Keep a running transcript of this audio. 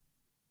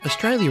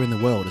Australia in the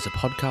World is a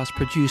podcast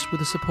produced with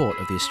the support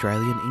of the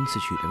Australian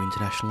Institute of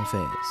International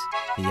Affairs.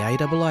 The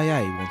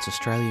AIIA wants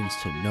Australians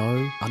to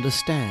know,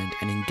 understand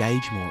and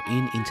engage more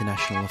in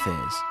international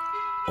affairs.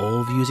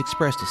 All views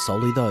expressed are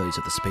solely those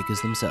of the speakers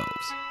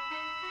themselves.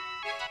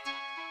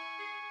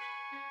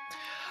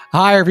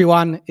 Hi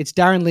everyone, it's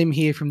Darren Lim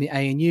here from the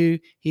ANU,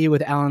 here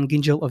with Alan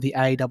Gingell of the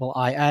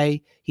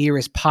AIIA. Here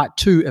is part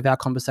 2 of our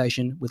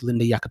conversation with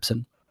Linda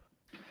Jacobson.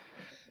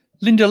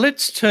 Linda,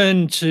 let's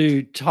turn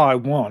to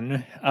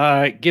Taiwan,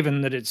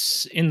 given that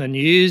it's in the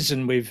news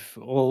and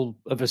all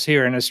of us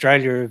here in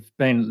Australia have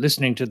been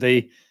listening to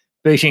the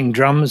beating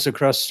drums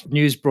across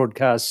news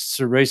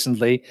broadcasts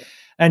recently,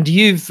 and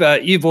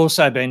you've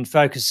also been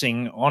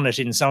focusing on it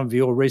in some of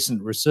your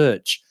recent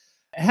research.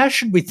 How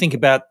should we think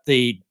about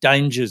the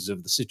dangers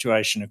of the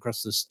situation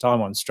across the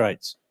Taiwan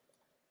Straits?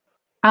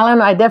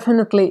 Alan, I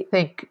definitely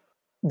think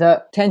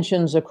the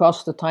tensions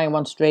across the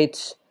Taiwan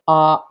Straits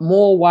are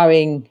more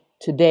worrying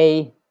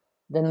today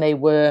than they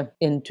were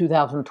in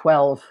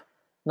 2012,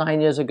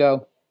 9 years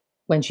ago,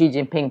 when Xi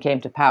Jinping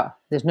came to power.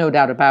 There's no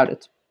doubt about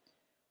it.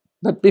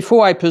 But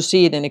before I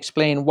proceed and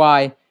explain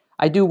why,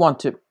 I do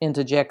want to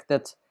interject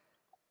that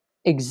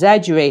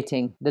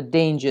exaggerating the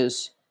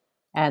dangers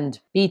and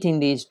beating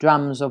these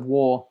drums of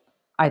war,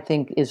 I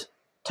think, is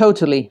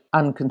totally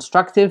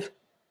unconstructive.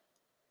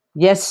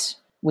 Yes,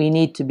 we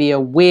need to be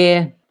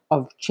aware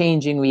of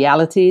changing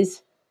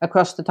realities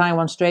across the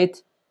Taiwan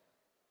Strait.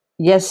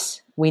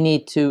 Yes, we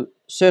need to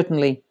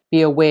certainly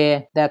be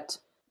aware that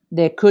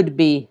there could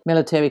be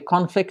military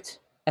conflict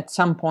at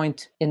some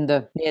point in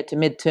the near to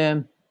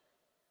midterm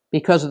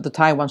because of the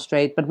Taiwan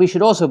Strait, but we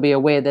should also be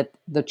aware that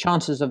the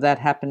chances of that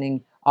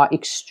happening are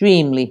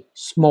extremely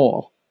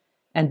small.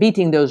 And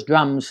beating those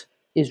drums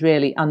is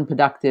really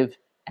unproductive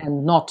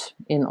and not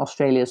in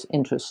Australia's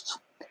interests.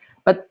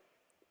 But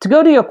to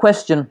go to your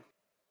question,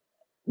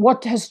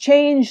 what has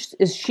changed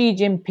is Xi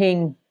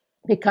Jinping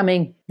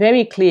becoming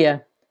very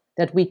clear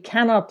that we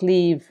cannot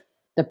leave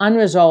the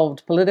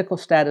unresolved political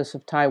status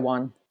of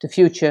Taiwan to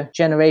future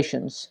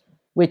generations,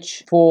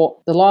 which for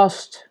the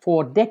last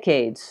 4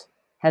 decades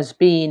has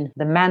been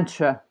the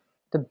mantra,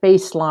 the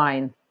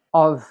baseline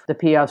of the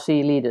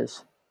PRC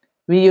leaders.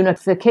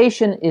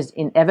 Reunification is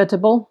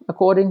inevitable,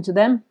 according to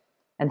them,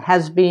 and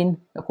has been,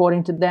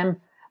 according to them,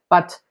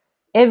 but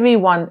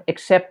everyone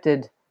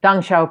accepted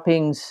Deng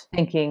Xiaoping's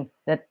thinking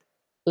that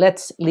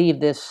let's leave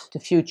this to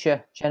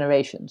future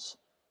generations.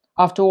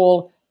 After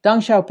all, Deng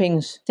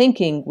Xiaoping's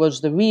thinking was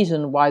the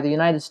reason why the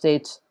United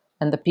States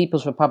and the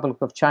People's Republic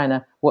of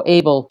China were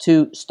able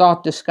to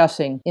start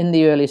discussing in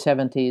the early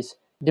 70s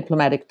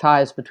diplomatic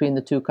ties between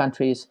the two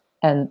countries,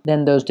 and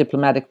then those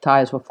diplomatic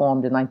ties were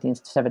formed in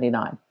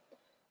 1979.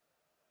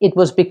 It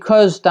was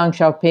because Deng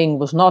Xiaoping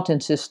was not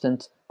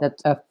insistent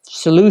that a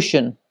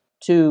solution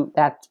to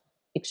that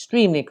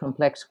extremely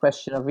complex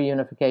question of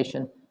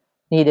reunification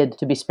needed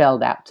to be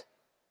spelled out.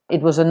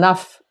 It was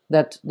enough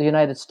that the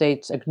United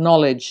States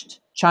acknowledged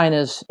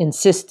China's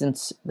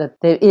insistence that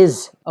there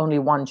is only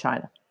one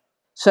China.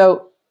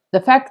 So the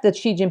fact that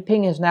Xi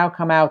Jinping has now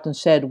come out and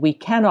said we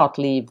cannot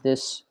leave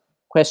this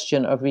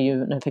question of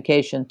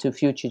reunification to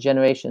future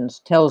generations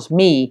tells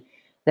me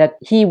that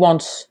he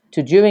wants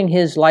to, during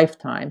his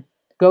lifetime,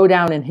 go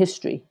down in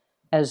history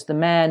as the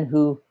man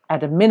who,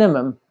 at a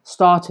minimum,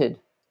 started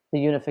the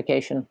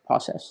unification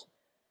process.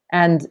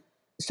 And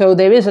so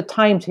there is a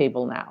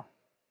timetable now.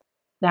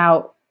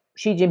 Now,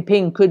 Xi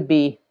Jinping could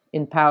be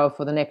in power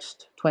for the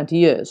next 20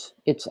 years.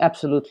 It's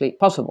absolutely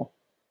possible.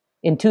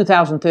 In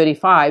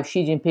 2035,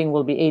 Xi Jinping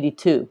will be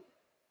 82,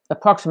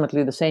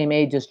 approximately the same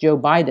age as Joe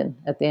Biden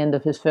at the end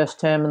of his first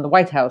term in the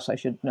White House, I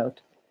should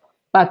note.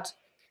 But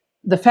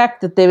the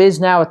fact that there is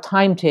now a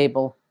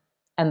timetable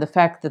and the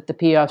fact that the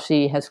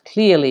PRC has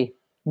clearly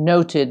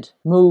noted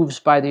moves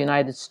by the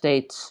United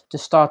States to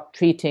start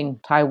treating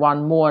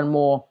Taiwan more and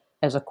more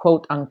as a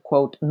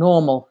quote-unquote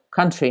normal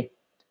country,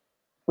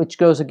 which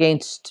goes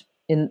against,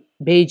 in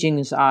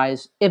Beijing's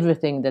eyes,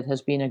 everything that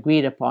has been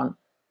agreed upon,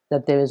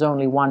 that there is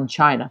only one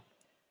China,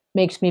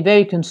 makes me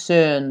very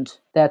concerned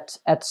that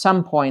at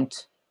some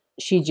point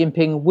Xi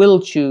Jinping will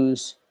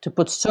choose to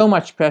put so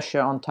much pressure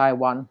on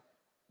Taiwan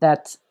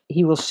that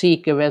he will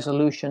seek a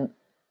resolution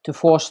to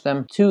force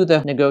them to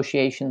the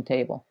negotiation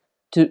table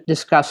to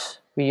discuss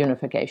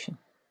reunification.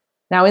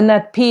 Now, in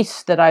that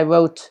piece that I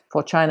wrote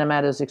for China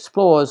Matters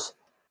Explores,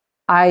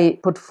 I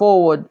put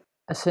forward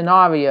a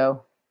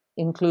scenario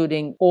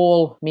including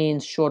all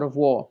means short of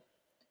war.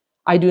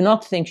 I do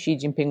not think Xi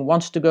Jinping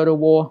wants to go to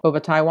war over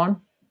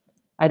Taiwan.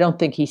 I don't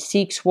think he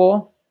seeks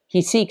war.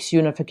 He seeks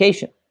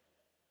unification.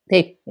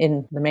 They,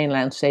 in the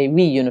mainland, say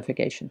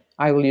reunification.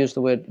 I will use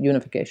the word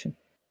unification.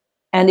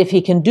 And if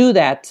he can do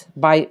that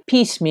by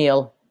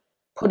piecemeal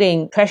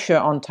putting pressure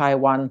on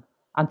Taiwan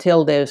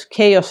until there's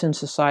chaos in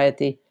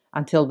society,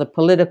 until the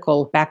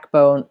political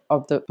backbone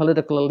of the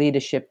political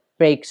leadership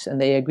breaks and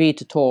they agree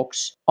to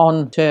talks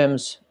on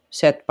terms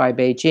set by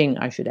Beijing,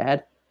 I should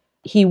add,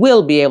 he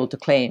will be able to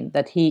claim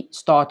that he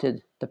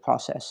started the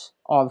process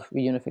of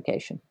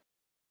reunification.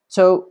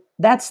 So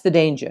that's the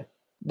danger,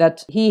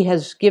 that he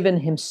has given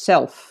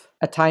himself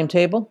a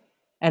timetable,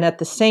 and at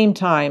the same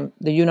time,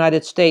 the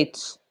United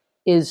States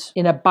is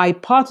in a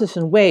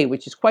bipartisan way,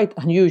 which is quite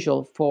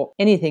unusual for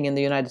anything in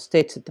the United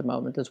States at the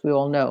moment, as we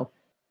all know,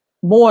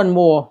 more and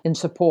more in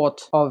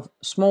support of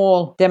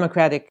small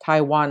democratic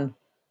Taiwan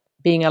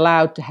being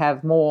allowed to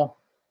have more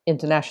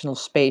international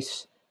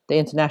space, the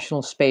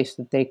international space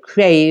that they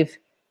crave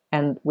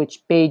and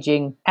which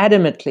Beijing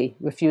adamantly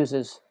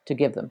refuses to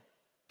give them.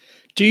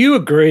 Do you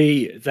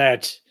agree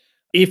that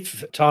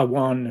if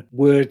Taiwan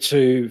were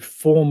to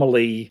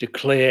formally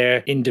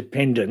declare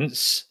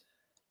independence,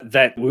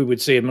 that we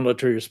would see a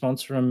military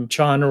response from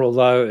China,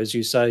 although, as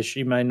you say,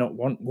 she may not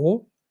want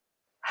war?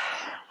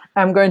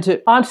 I'm going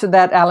to answer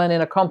that, Alan,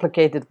 in a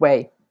complicated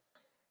way.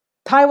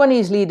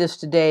 Taiwanese leaders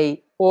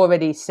today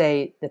already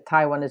say that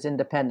Taiwan is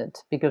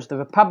independent because the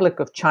Republic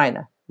of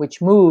China,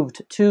 which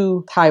moved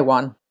to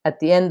Taiwan at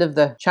the end of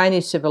the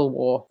Chinese Civil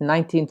War in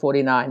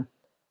 1949,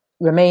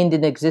 remained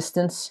in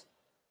existence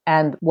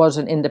and was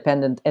an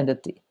independent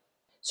entity.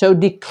 So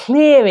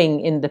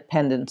declaring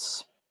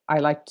independence, I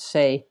like to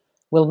say,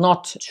 will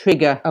not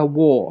trigger a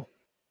war.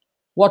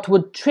 What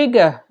would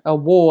trigger a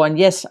war, and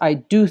yes, I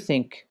do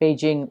think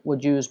Beijing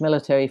would use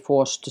military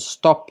force to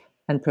stop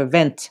and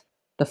prevent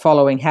the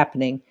following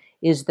happening,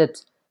 is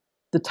that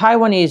the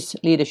Taiwanese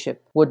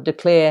leadership would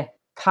declare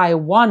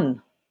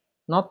Taiwan,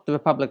 not the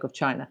Republic of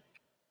China,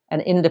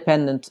 an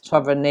independent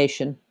sovereign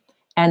nation,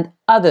 and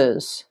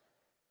others,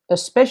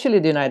 especially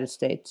the United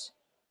States,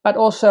 but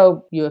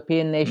also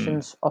European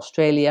nations,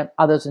 Australia,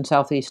 others in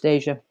Southeast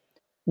Asia,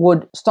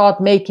 would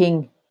start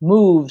making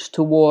moves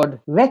toward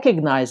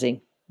recognizing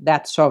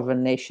that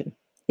sovereign nation.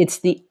 It's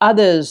the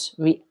others'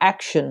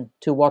 reaction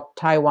to what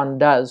Taiwan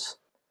does,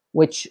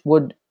 which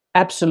would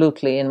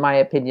absolutely, in my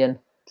opinion,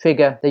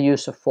 trigger the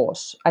use of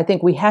force. I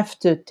think we have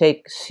to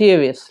take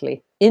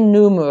seriously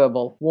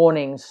innumerable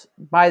warnings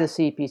by the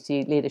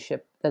CPC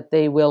leadership that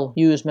they will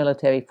use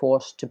military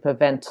force to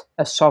prevent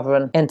a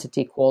sovereign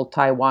entity called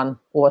Taiwan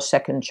or a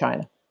second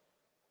China.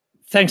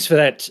 Thanks for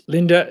that,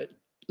 Linda.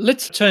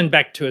 Let's turn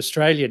back to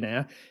Australia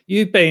now.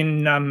 You've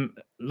been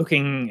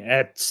looking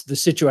at the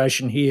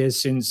situation here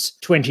since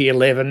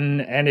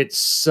 2011, and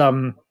it's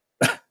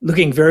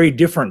looking very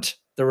different,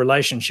 the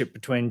relationship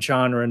between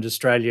China and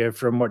Australia,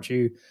 from what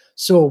you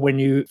saw when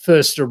you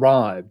first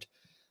arrived.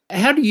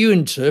 How do you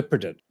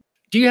interpret it?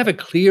 Do you have a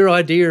clear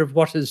idea of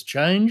what has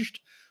changed?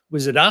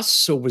 Was it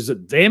us or was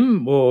it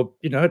them? Or,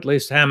 at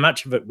least how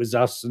much of it was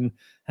us and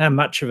how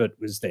much of it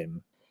was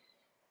them?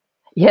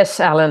 Yes,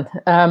 Alan,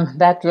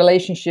 that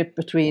relationship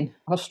between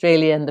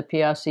Australia and the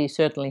PRC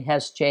certainly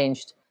has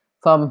changed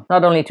from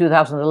not only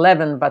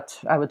 2011, but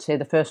I would say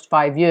the first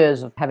 5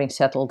 years of having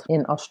settled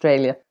in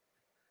Australia.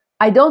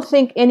 I don't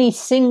think any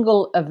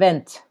single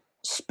event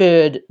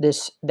spurred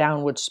this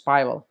downward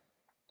spiral.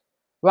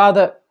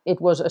 Rather,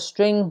 it was a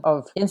string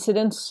of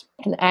incidents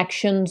and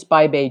actions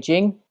by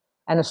Beijing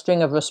and a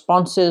string of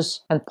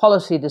responses and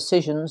policy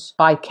decisions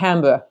by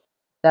Canberra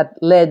that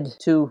led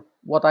to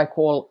what I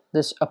call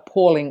this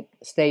appalling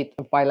state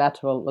of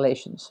bilateral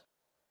relations.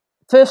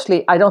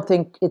 Firstly, I don't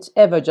think it's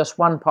ever just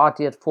one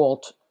party at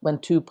fault when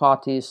two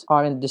parties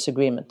are in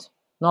disagreement.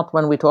 Not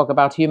when we talk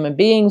about human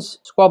beings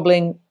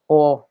squabbling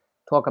or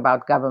talk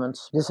about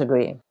governments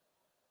disagreeing.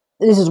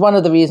 This is one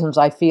of the reasons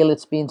I feel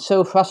it's been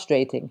so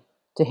frustrating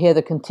to hear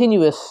the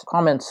continuous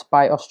comments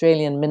by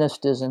Australian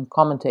ministers and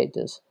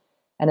commentators,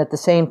 and at the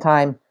same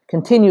time,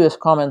 continuous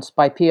comments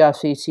by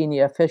PRC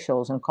senior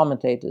officials and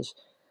commentators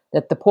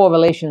that the poor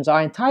relations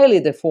are entirely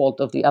the fault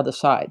of the other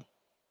side.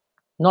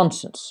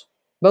 Nonsense.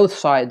 Both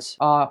sides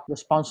are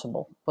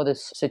responsible for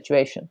this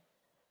situation.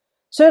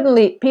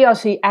 Certainly,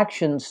 PRC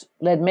actions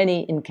led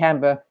many in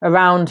Canberra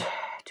around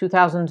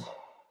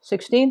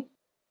 2016,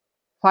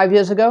 5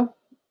 years ago,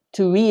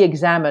 to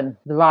re-examine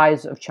the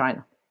rise of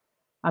China.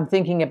 I'm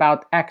thinking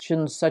about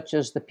actions such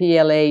as the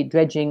PLA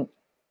dredging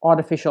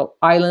artificial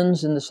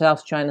islands in the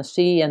South China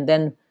Sea and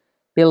then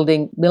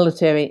building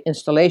military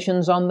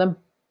installations on them,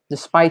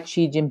 despite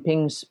Xi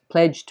Jinping's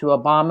pledge to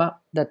Obama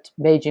that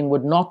Beijing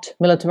would not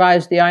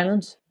militarize the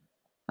islands.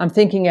 I'm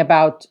thinking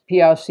about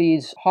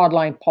PRC's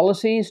hardline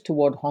policies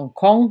toward Hong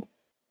Kong,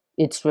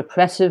 its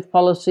repressive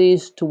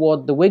policies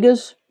toward the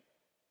Uyghurs,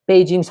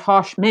 Beijing's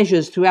harsh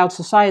measures throughout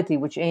society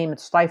which aim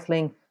at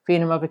stifling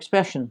freedom of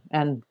expression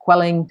and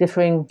quelling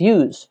differing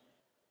views.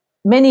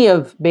 Many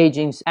of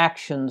Beijing's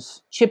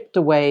actions chipped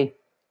away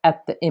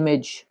at the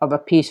image of a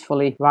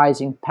peacefully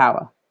rising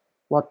power,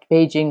 what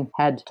Beijing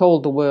had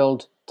told the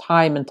world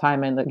time and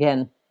time and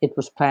again it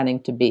was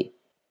planning to be.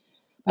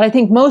 But I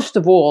think most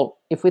of all,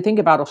 if we think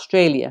about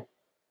Australia,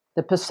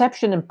 the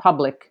perception in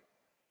public,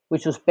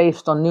 which was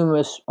based on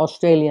numerous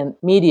Australian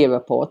media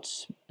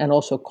reports and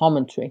also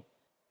commentary,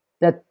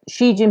 that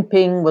Xi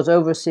Jinping was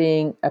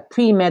overseeing a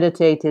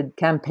premeditated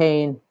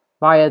campaign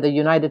via the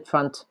United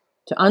Front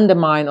to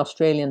undermine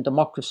Australian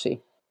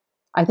democracy.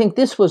 I think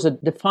this was a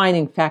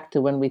defining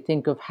factor when we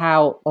think of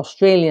how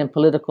Australian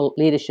political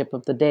leadership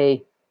of the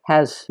day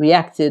has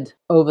reacted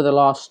over the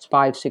last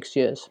 5-6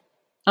 years.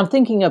 I'm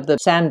thinking of the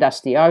Sam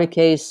Dastyari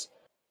case,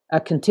 a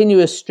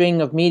continuous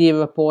string of media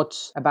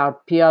reports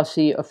about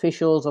PRC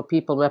officials or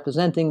people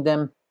representing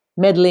them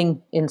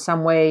meddling in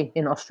some way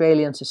in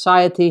Australian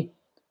society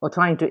or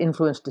trying to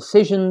influence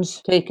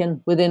decisions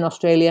taken within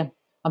Australia.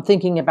 I'm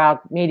thinking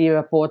about media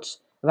reports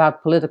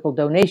about political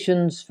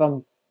donations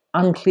from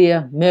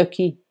unclear,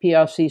 murky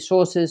PRC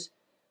sources.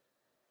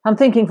 I'm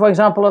thinking, for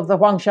example, of the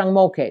Wang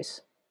Xiangmo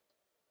case.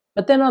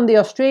 But then on the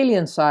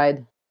Australian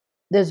side,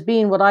 there's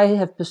been what I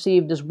have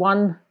perceived as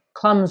one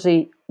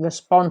clumsy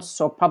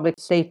response or public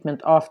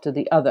statement after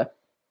the other.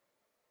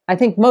 I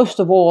think most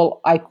of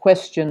all, I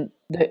question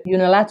the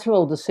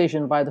unilateral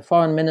decision by the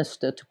foreign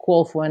minister to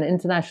call for an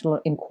international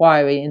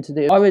inquiry into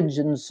the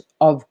origins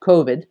of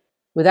COVID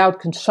without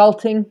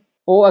consulting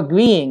or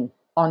agreeing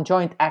on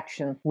joint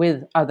action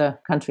with other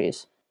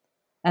countries.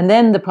 And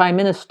then the Prime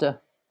Minister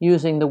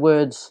using the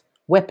words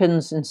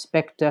weapons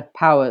inspector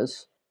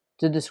powers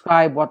to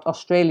describe what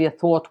Australia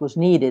thought was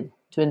needed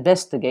to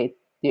investigate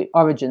the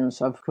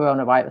origins of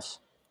coronavirus.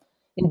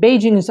 In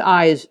Beijing's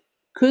eyes,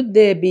 could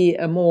there be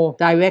a more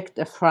direct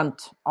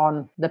affront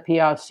on the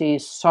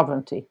PRC's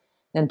sovereignty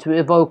than to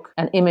evoke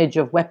an image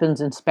of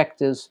weapons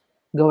inspectors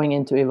going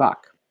into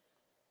Iraq?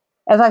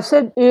 As I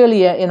said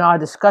earlier in our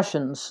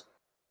discussions,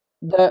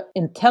 the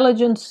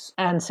intelligence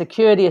and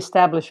security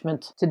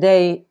establishment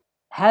today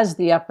has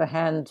the upper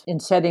hand in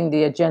setting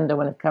the agenda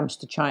when it comes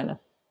to China.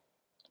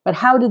 But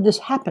how did this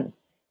happen?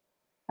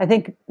 I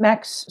think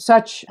Max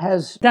Such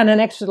has done an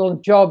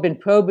excellent job in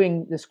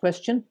probing this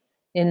question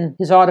in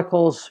his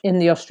articles in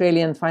the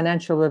Australian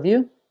Financial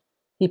Review.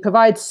 He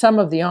provides some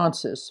of the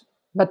answers,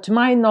 but to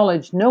my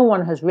knowledge, no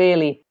one has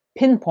really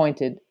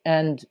pinpointed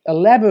and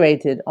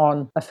elaborated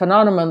on a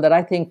phenomenon that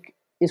I think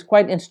is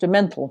quite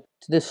instrumental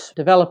to this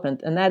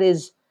development, and that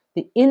is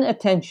the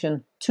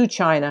inattention to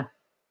China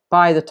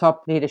by the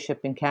top leadership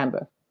in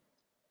Canberra.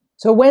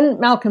 So when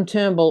Malcolm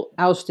Turnbull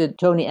ousted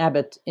Tony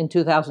Abbott in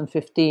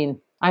 2015,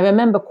 I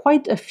remember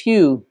quite a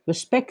few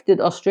respected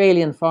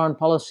Australian foreign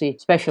policy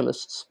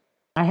specialists,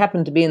 I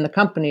happened to be in the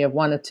company of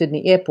one at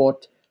Sydney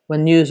Airport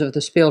when news of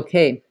the spill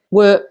came,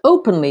 were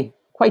openly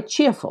quite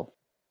cheerful.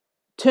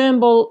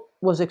 Turnbull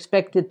was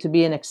expected to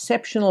be an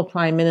exceptional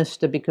prime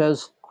minister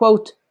because,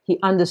 quote, he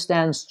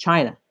understands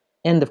China,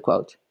 end of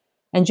quote.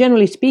 And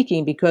generally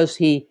speaking, because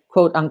he,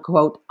 quote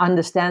unquote,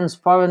 understands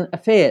foreign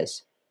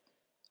affairs.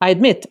 I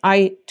admit,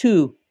 I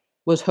too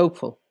was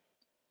hopeful.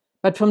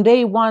 But from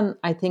day one,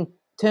 I think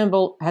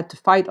Turnbull had to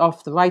fight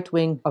off the right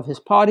wing of his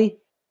party.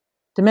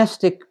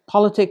 Domestic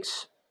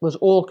politics was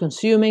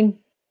all-consuming.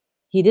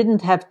 He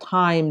didn't have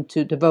time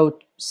to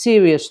devote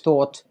serious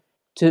thought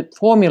to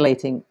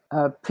formulating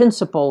a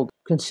principled,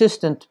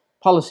 consistent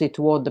policy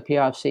toward the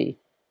PRC.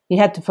 He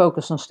had to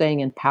focus on staying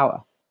in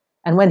power.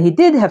 And when he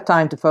did have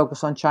time to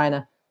focus on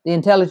China, the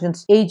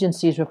intelligence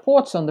agency's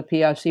reports on the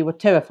PRC were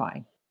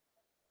terrifying.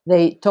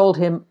 They told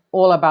him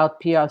all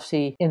about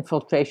PRC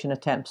infiltration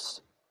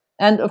attempts.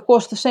 And of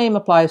course, the same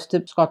applies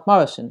to Scott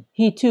Morrison.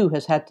 He too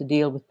has had to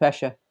deal with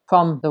pressure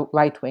from the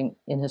right wing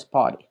in his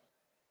party.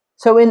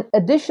 So in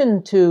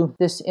addition to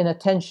this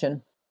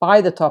inattention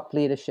by the top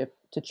leadership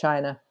to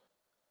China,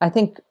 I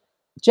think,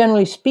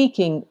 generally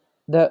speaking,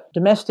 the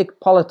domestic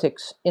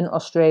politics in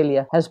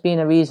Australia has been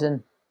a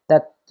reason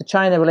that the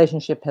China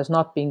relationship has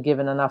not been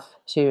given enough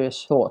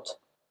serious thought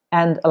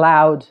and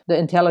allowed the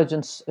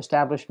intelligence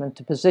establishment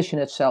to position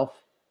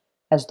itself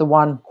as the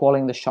one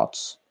calling the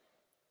shots.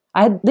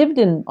 I had lived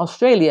in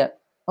Australia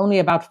only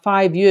about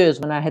 5 years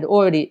when I had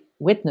already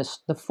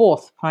witnessed the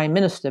fourth Prime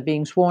Minister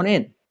being sworn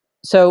in.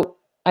 So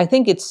I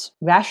think it's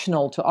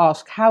rational to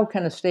ask, how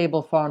can a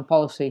stable foreign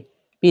policy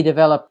be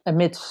developed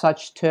amidst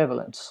such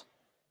turbulence?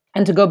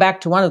 And to go back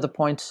to one of the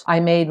points I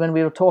made when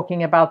we were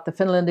talking about the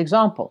Finland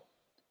example,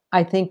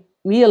 I think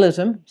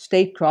realism,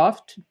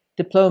 statecraft,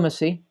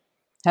 diplomacy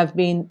have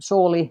been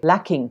sorely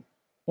lacking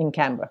in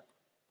Canberra.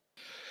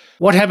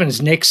 What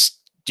happens next,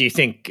 do you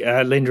think,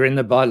 Linda, in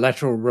the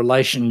bilateral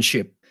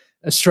relationship?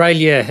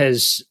 Australia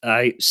has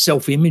a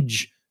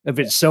self-image of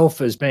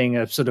itself as being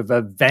a sort of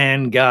a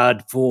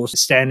vanguard force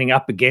standing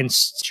up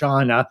against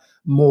China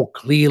more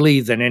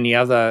clearly than any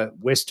other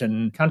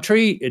Western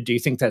country. Do you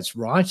think that's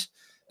right?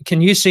 Can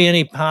you see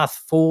any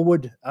path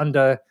forward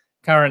under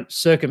current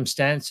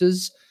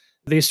circumstances?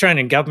 The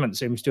Australian government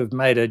seems to have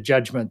made a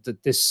judgment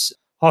that this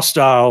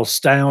hostile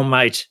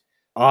stalemate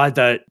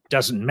either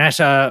doesn't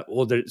matter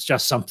or that it's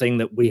just something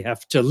that we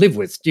have to live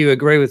with. Do you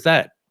agree with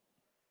that?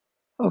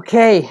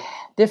 Okay,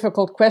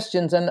 difficult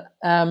questions. And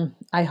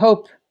I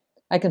hope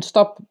I can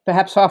stop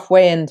perhaps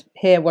halfway and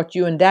hear what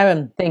you and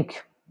Darren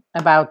think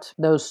about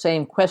those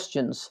same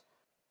questions.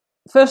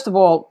 First of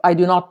all, I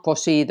do not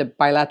foresee the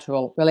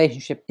bilateral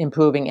relationship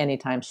improving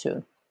anytime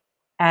soon.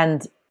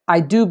 And I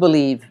do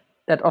believe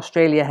that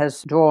Australia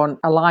has drawn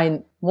a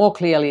line more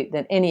clearly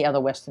than any other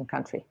Western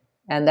country.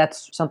 And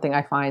that's something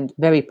I find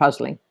very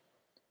puzzling.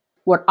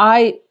 What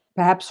I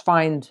perhaps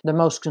find the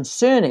most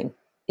concerning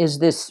is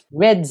this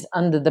Reds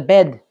under the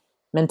bed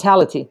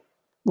mentality,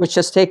 which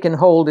has taken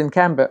hold in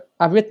Canberra.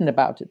 I've written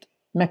about it.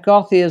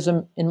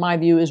 McCarthyism, in my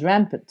view, is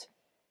rampant.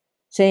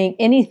 Saying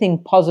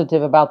anything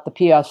positive about the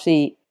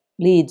PRC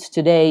leads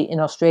today in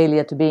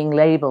Australia to being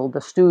labeled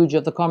the stooge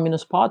of the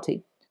Communist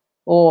Party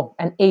or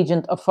an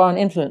agent of foreign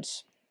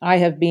influence. I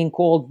have been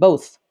called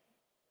both.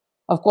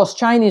 Of course,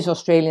 Chinese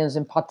Australians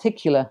in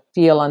particular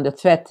feel under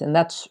threat, and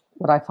that's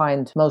what I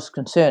find most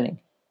concerning.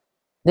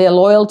 Their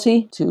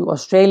loyalty to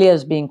Australia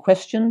is being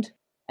questioned,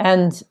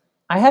 and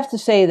I have to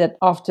say that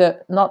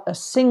after not a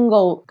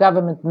single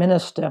government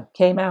minister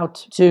came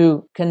out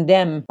to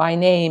condemn by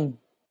name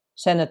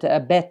Senator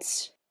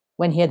Abetz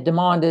when he had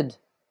demanded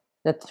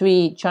that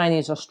 3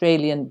 Chinese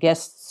Australian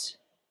guests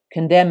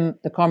condemn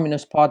the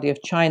Communist Party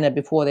of China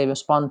before they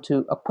respond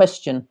to a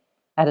question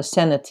at a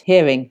Senate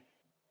hearing,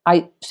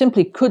 I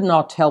simply could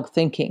not help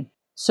thinking,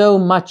 so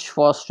much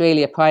for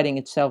Australia priding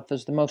itself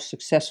as the most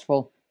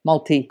successful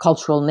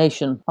multicultural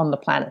nation on the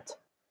planet.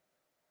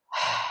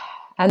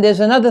 And there's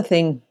another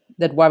thing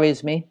that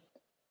worries me,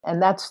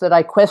 and that's that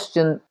I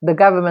question the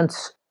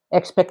government's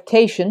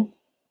expectation,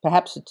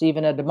 perhaps it's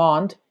even a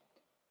demand,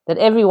 that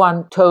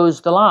everyone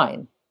toes the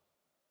line.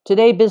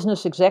 Today,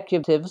 business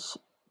executives,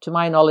 to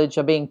my knowledge,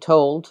 are being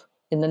told,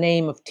 in the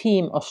name of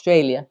Team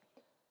Australia,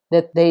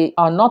 that they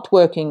are not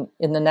working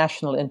in the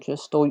national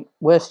interest, or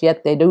worse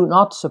yet, they do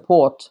not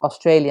support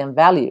Australian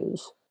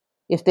values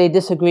if they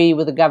disagree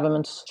with the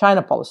government's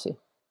China policy.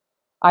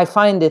 I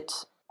find it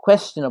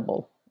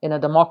questionable in a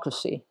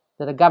democracy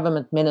that a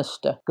government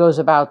minister goes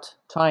about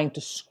trying to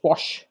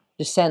squash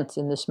dissent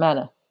in this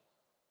manner.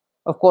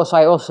 Of course,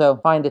 I also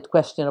find it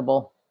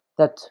questionable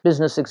that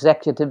business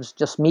executives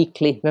just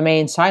meekly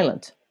remain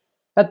silent.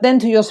 But then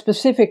to your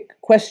specific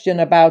question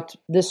about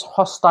this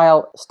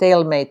hostile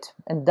stalemate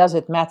and does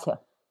it matter?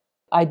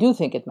 I do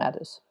think it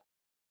matters.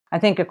 I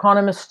think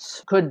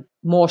economists could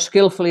more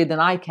skillfully than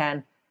I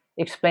can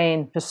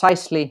explain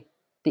precisely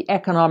the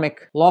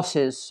economic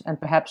losses and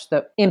perhaps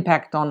the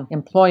impact on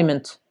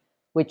employment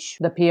which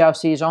the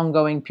PRC's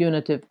ongoing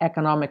punitive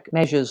economic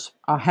measures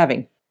are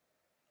having.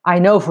 I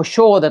know for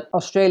sure that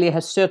Australia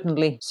has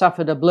certainly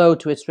suffered a blow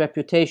to its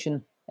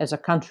reputation as a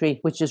country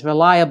which is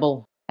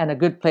reliable and a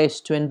good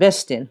place to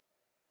invest in.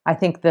 I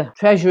think the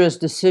Treasurer's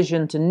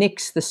decision to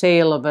nix the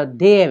sale of a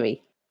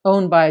dairy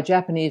owned by a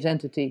Japanese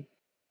entity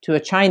to a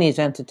Chinese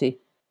entity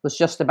was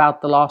just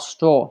about the last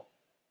straw.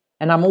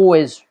 And I'm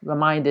always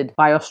reminded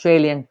by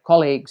Australian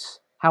colleagues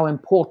how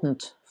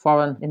important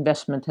foreign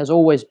investment has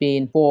always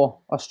been for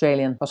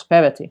Australian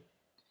prosperity.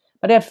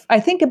 But if I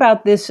think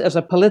about this as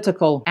a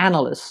political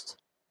analyst,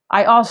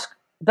 I ask,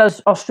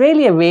 does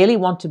Australia really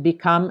want to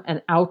become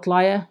an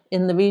outlier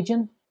in the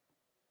region?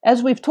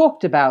 As we've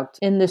talked about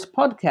in this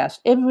podcast,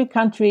 every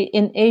country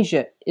in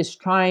Asia is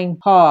trying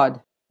hard,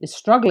 is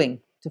struggling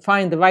to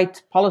find the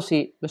right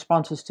policy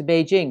responses to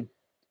Beijing.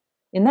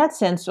 In that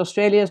sense,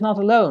 Australia is not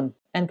alone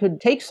and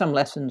could take some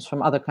lessons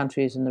from other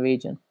countries in the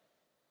region.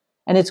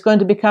 And it's going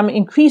to become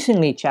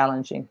increasingly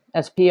challenging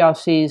as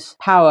PRC's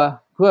power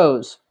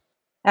grows.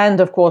 And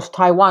of course,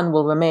 Taiwan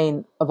will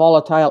remain a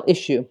volatile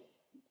issue.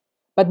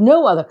 But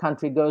no other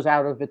country goes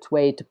out of its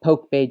way to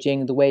poke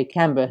Beijing the way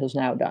Canberra has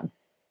now done.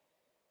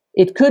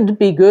 It could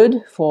be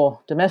good for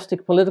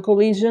domestic political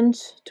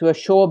reasons to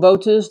assure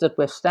voters that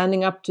we're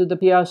standing up to the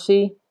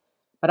PRC,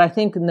 but I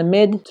think in the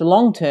mid to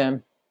long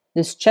term,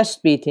 this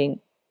chest beating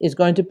is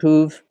going to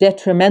prove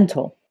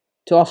detrimental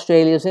to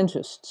Australia's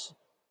interests.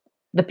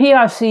 The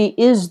PRC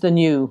is the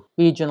new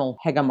regional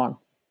hegemon,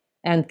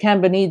 and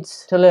Canberra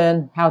needs to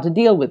learn how to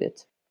deal with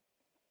it.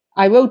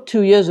 I wrote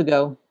 2 years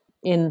ago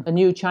in a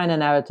new China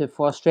narrative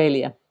for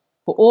Australia,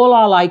 for all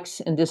our likes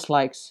and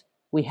dislikes,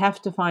 we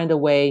have to find a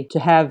way to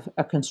have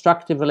a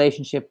constructive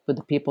relationship with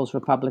the People's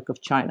Republic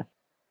of China.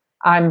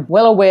 I'm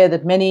well aware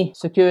that many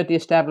security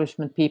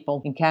establishment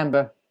people in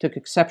Canberra took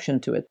exception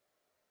to it.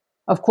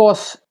 Of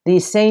course,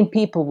 these same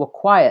people were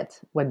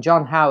quiet when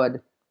John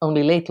Howard,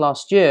 only late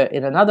last year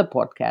in another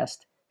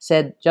podcast,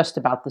 said just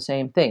about the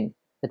same thing,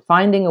 that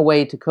finding a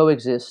way to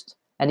coexist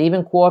and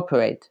even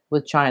cooperate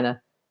with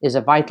China is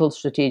a vital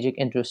strategic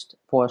interest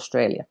for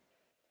Australia.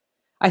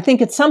 I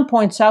think at some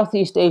point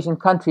Southeast Asian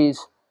countries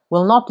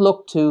will not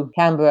look to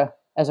Canberra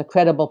as a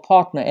credible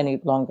partner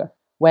any longer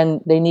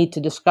when they need to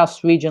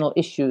discuss regional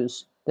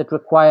issues that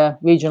require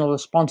regional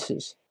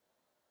responses.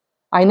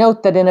 I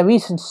note that in a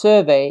recent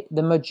survey,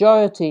 the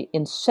majority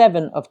in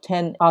 7 of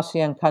 10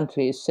 ASEAN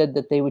countries said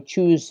that they would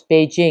choose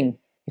Beijing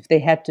if they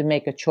had to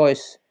make a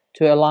choice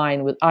to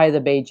align with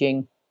either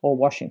Beijing or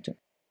Washington.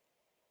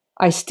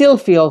 I still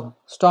feel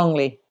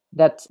strongly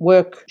that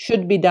work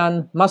should be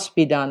done, must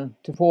be done,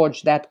 to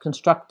forge that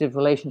constructive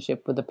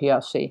relationship with the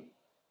PRC.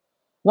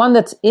 One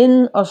that's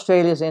in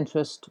Australia's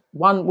interest,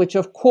 one which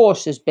of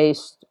course is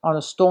based on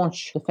a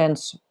staunch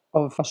defense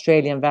of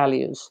Australian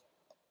values.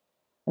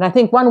 And I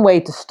think one way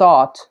to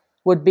start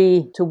would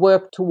be to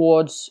work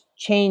towards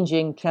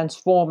changing,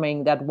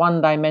 transforming that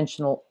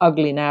one-dimensional,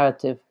 ugly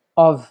narrative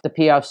of the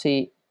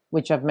PRC,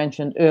 which I've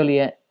mentioned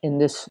earlier in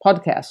this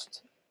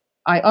podcast.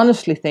 I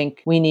honestly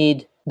think we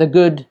need the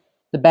good,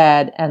 the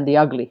bad, and the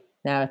ugly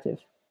narrative.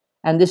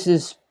 And this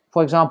is,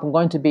 for example,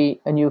 going to be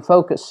a new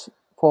focus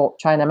for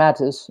China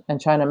Matters and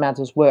China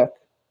Matters work.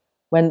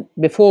 When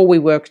before we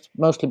worked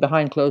mostly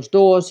behind closed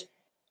doors,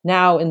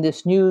 Now, in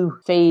this new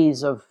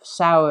phase of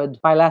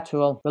soured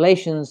bilateral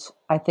relations,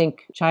 I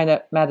think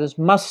China matters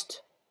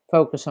must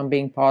focus on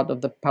being part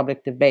of the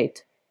public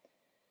debate.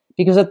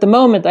 Because at the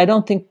moment, I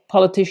don't think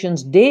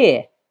politicians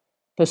dare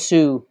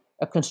pursue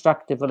a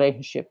constructive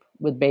relationship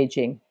with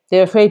Beijing.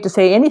 They're afraid to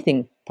say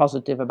anything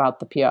positive about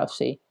the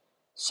PRC,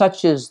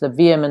 such as the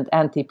vehement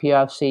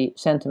anti-PRC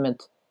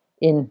sentiment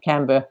in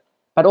Canberra,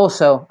 but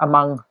also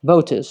among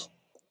voters.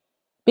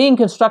 Being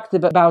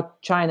constructive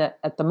about China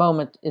at the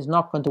moment is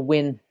not going to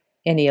win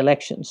any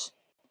elections.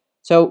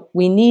 So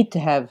we need to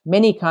have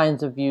many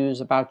kinds of views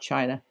about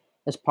China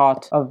as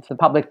part of the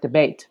public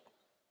debate.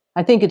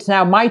 I think it's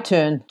now my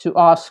turn to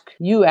ask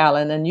you,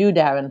 Alan, and you,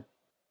 Darren,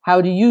 how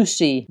do you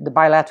see the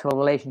bilateral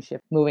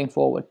relationship moving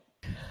forward?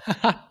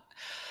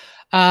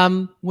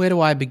 Where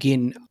do I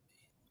begin?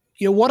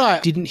 What I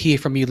didn't hear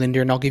from you,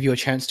 Linda, and I'll give you a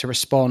chance to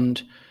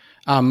respond,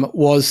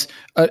 was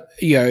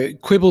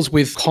quibbles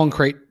with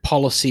concrete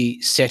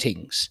policy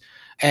settings.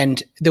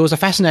 And there was a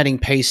fascinating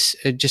piece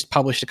just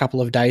published a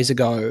couple of days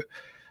ago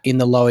in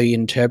the Lowy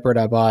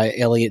Interpreter by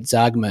Elliot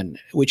Zagman,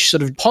 which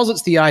sort of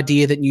posits the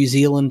idea that New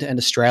Zealand and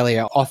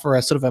Australia offer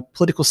a sort of a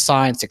political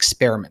science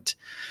experiment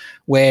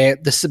where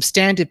the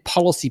substantive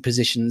policy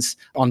positions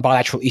on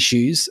bilateral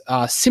issues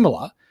are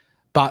similar,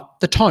 but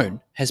the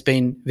tone has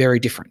been very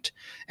different.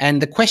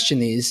 And the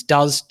question is,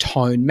 does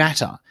tone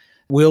matter?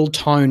 Will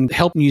tone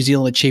help New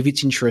Zealand achieve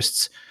its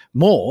interests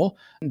more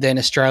than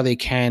Australia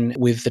can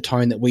with the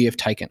tone that we have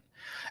taken?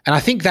 And I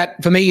think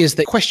that, for me, is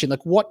the question,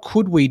 like, what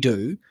could we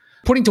do,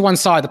 putting to one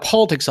side the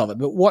politics of it,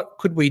 but what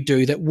could we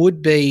do that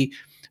would be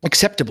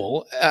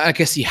acceptable? I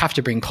guess you have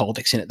to bring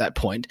politics in at that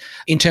point,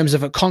 in terms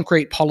of a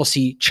concrete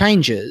policy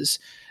changes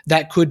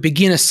that could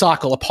begin a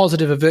cycle, a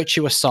positive, a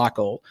virtuous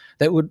cycle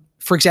that would,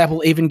 for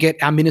example, even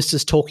get our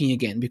ministers talking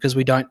again, because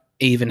we don't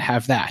even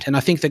have that. And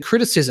I think the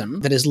criticism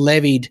that is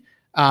levied,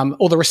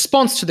 or the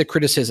response to the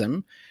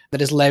criticism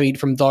that is levied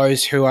from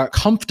those who are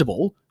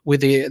comfortable with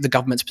the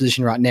government's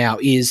position right now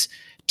is,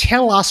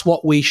 tell us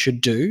what we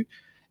should do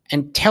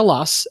and tell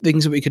us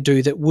things that we could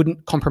do that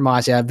wouldn't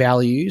compromise our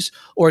values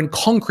or in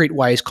concrete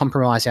ways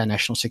compromise our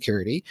national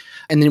security.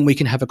 And then we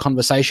can have a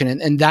conversation.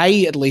 And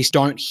they at least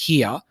don't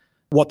hear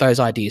what those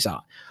ideas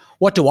are.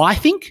 What do I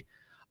think?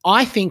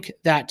 I think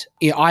that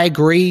I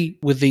agree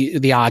with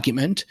the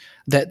argument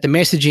that the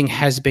messaging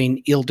has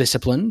been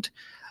ill-disciplined.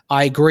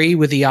 I agree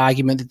with the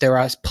argument that there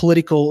are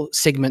political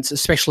segments,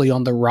 especially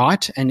on the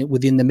right and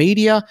within the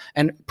media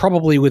and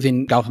probably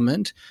within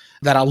government,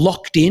 that are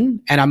locked in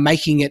and are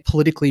making it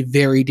politically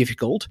very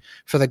difficult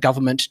for the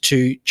government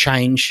to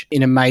change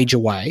in a major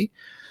way.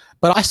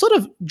 But I sort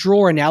of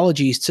draw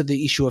analogies to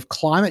the issue of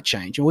climate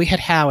change. And we had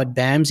Howard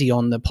Bamsey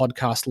on the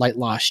podcast late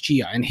last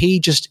year, and he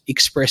just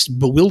expressed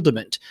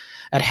bewilderment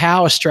at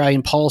how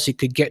Australian policy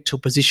could get to a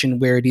position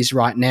where it is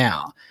right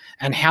now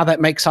and how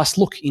that makes us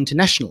look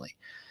internationally.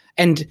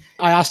 And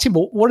I asked him,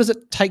 well, what does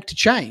it take to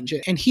change?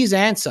 And his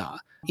answer,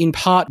 in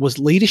part, was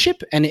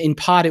leadership, and in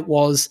part it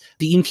was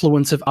the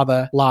influence of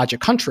other larger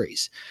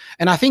countries.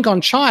 And I think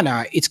on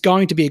China, it's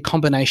going to be a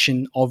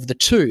combination of the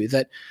two,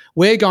 that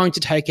we're going to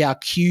take our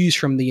cues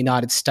from the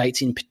United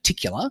States in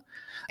particular.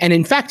 And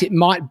in fact, it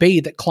might be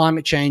that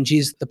climate change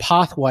is the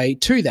pathway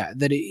to that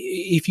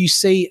if you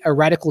see a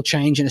radical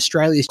change in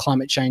Australia's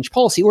climate change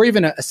policy, or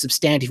even a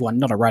substantive one,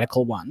 not a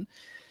radical one,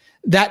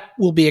 that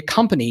will be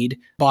accompanied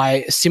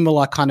by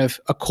similar kind of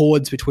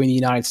accords between the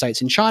United States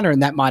and China,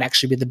 and that might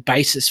actually be the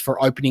basis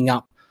for opening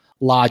up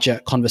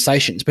larger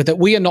conversations. But that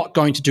we are not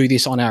going to do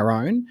this on our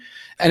own,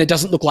 and it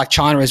doesn't look like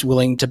China is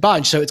willing to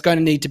budge, so it's going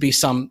to need to be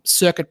some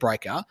circuit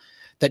breaker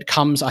that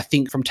comes, I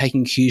think, from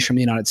taking cues from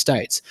the United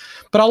States.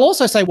 But I'll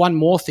also say one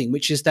more thing,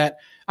 which is that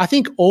I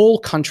think all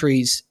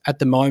countries at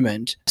the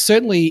moment,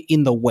 certainly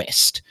in the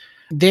West,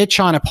 their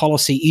China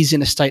policy is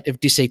in a state of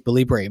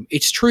disequilibrium.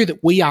 It's true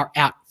that we are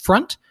out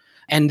front,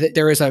 and that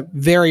there is a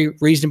very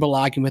reasonable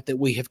argument that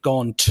we have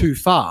gone too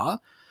far.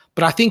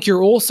 But I think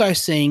you're also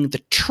seeing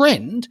the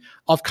trend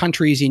of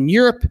countries in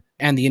Europe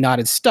and the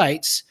United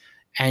States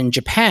and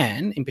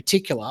Japan in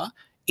particular,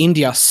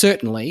 India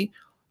certainly,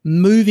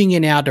 moving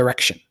in our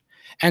direction.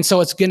 And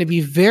so it's going to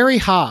be very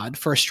hard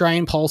for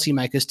Australian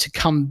policymakers to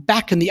come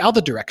back in the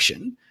other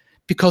direction,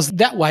 because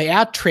that way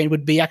our trend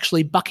would be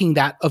actually bucking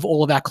that of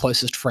all of our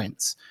closest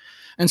friends.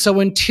 And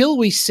so until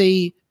we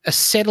see a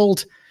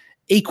settled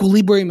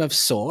equilibrium of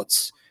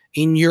sorts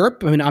in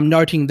Europe, I mean, I'm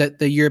noting that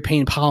the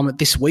European Parliament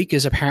this week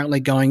is apparently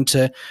going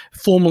to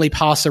formally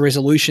pass a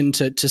resolution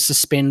to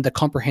suspend the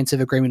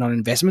Comprehensive Agreement on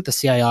Investment, the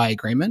CAI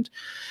agreement.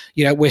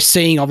 You know, we're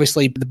seeing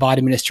obviously the Biden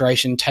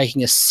administration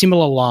taking a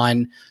similar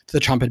line to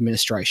the Trump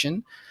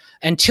administration.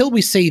 Until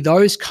we see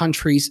those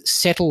countries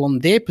settle on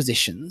their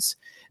positions,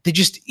 there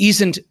just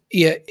isn't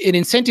an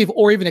incentive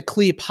or even a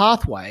clear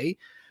pathway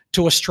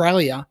to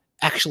Australia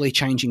actually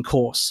changing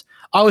course.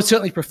 I would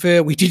certainly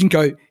prefer we didn't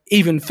go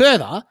even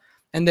further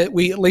and that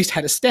we at least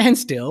had a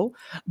standstill.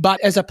 But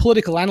as a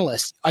political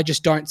analyst, I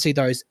just don't see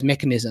those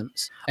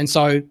mechanisms. And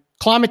so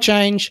climate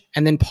change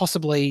and then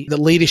possibly the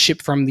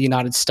leadership from the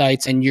United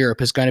States and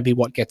Europe is going to be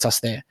what gets us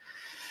there.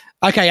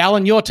 Okay,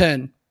 Alan, your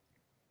turn.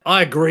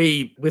 I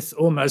agree with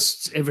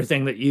almost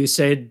everything that you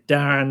said,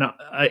 Darren.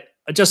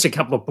 Just a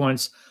couple of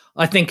points.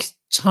 I think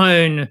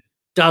tone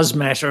does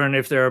matter, and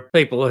if there are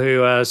people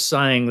who are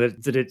saying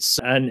that it's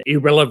an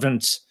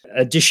irrelevant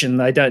addition,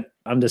 they don't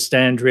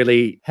understand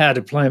really how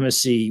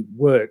diplomacy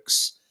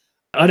works.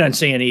 I don't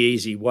see any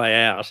easy way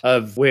out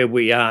of where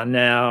we are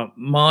now.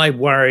 My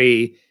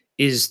worry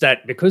is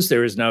that because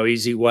there is no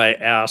easy way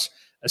out,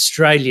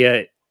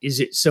 Australia is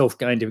itself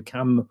going to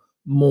become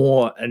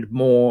more and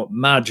more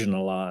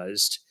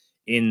marginalised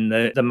in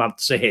the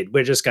months ahead.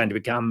 We're just going to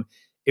become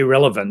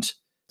irrelevant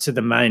to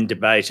the main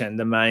debate and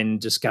the main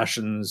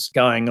discussions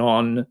going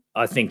on.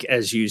 I think,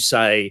 as you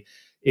say,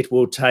 it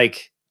will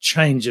take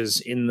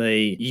changes in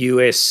the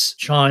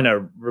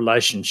US-China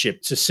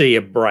relationship to see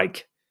a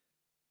break.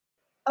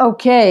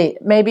 Okay,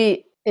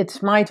 maybe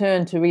it's my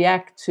turn to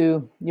react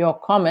to your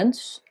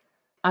comments.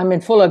 I'm in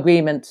full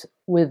agreement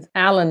with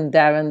Alan,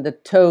 Darren. The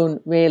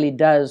tone really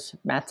does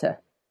matter,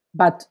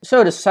 but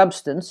so does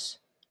substance.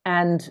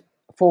 And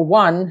for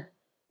one,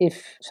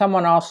 if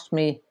someone asks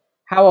me,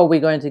 how are we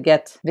going to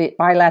get the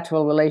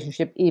bilateral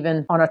relationship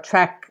even on a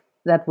track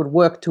that would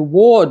work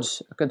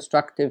towards a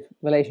constructive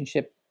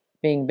relationship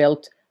being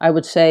built, I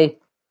would say,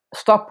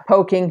 stop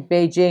poking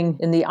Beijing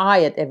in the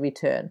eye at every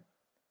turn.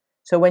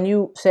 So when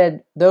you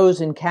said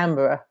those in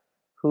Canberra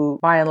who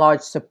by and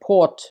large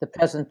support the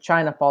present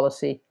China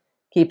policy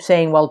keep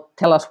saying, well,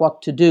 tell us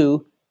what to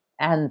do,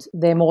 and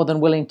they're more than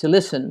willing to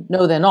listen.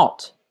 No, they're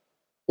not,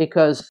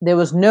 because there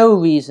was no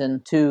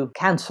reason to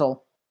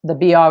cancel the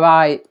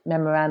BRI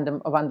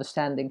Memorandum of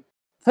Understanding.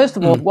 First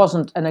of all, it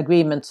wasn't an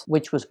agreement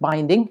which was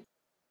binding.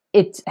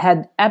 It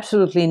had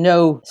absolutely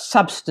no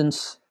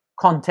substance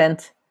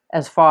content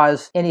as far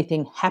as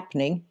anything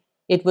happening.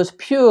 It was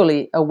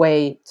purely a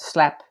way to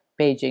slap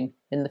Beijing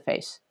in the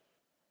face.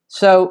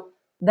 So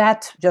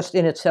that just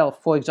in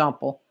itself, for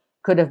example,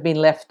 could have been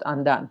left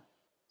undone.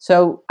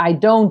 So I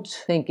don't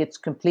think it's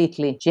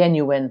completely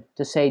genuine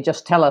to say,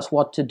 just tell us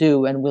what to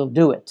do and we'll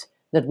do it,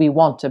 that we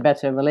want a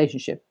better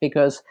relationship,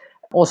 because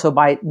also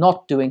by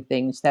not doing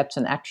things, that's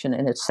an action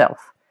in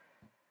itself.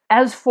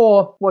 As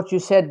for what you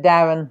said,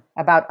 Darren,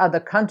 about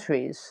other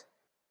countries,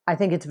 I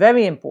think it's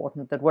very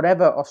important that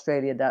whatever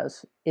Australia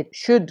does, it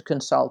should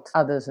consult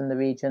others in the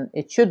region.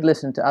 It should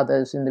listen to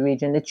others in the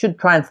region. It should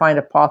try and find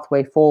a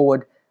pathway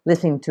forward,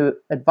 listening to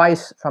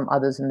advice from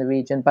others in the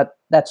region. But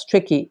that's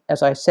tricky.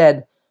 As I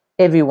said,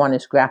 everyone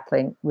is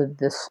grappling with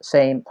this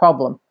same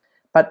problem.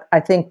 But I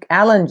think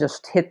Alan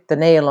just hit the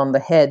nail on the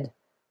head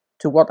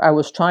to what I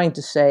was trying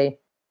to say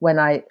when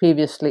I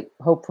previously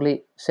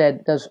hopefully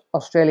said, does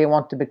Australia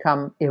want to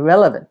become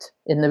irrelevant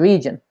in the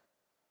region?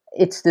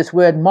 It's this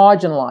word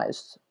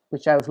marginalized,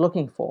 which I was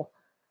looking for.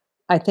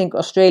 I think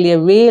Australia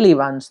really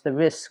runs the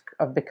risk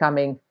of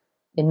becoming,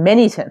 in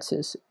many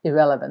senses,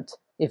 irrelevant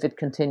if it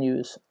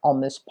continues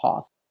on this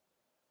path.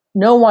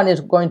 No one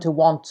is going to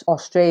want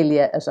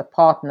Australia as a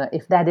partner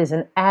if that is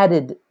an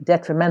added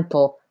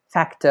detrimental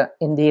factor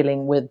in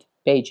dealing with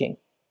Beijing.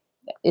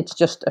 It's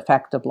just a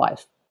fact of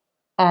life.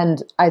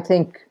 And I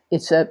think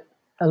it's an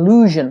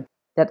illusion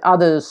that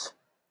others,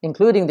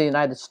 including the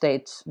United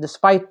States,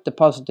 despite the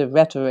positive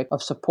rhetoric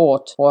of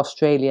support for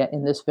Australia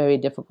in this very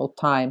difficult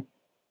time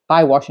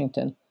by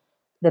Washington,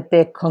 that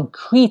they're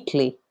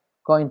concretely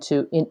going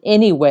to in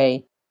any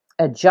way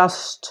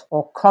adjust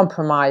or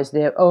compromise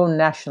their own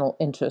national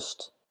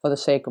interest for the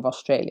sake of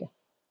Australia.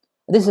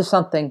 This is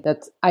something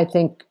that I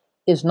think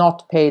is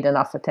not paid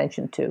enough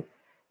attention to.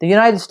 The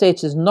United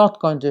States is not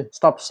going to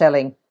stop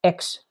selling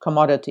X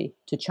commodity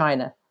to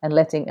China and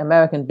letting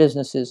American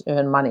businesses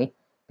earn money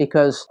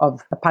because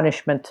of a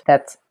punishment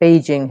that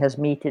Beijing has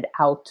meted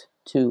out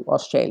to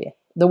Australia.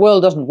 The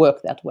world doesn't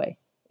work that way.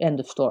 End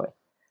of story.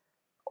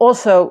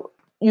 Also,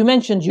 you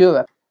mentioned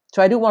Europe.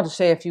 So I do want to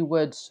say a few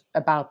words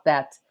about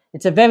that.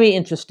 It's a very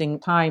interesting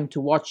time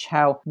to watch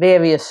how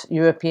various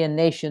European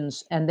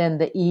nations and then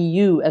the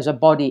EU as a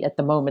body at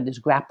the moment is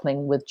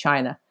grappling with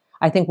China.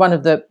 I think one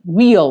of the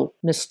real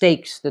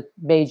mistakes that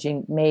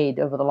Beijing made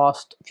over the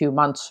last few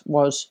months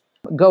was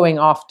going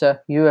after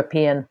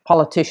European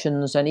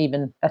politicians and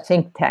even a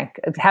think tank.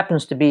 It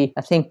happens to be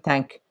a think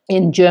tank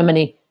in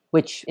Germany,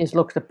 which is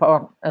looked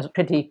upon as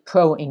pretty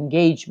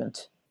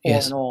pro-engagement,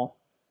 all in all.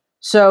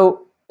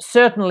 So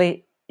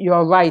certainly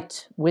you're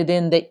right,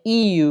 within the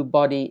EU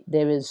body,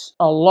 there is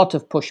a lot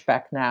of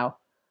pushback now,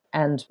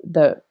 and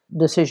the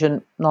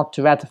decision not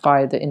to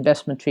ratify the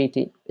investment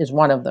treaty is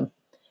one of them.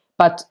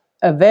 But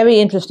a very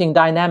interesting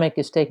dynamic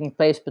is taking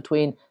place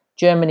between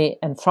Germany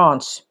and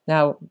France.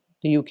 Now,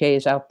 the UK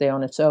is out there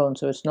on its own,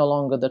 so it's no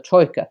longer the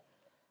Troika.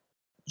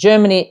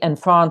 Germany and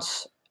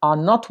France are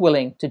not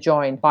willing to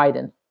join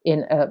Biden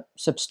in a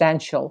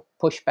substantial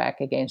pushback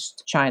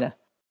against China.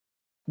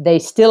 They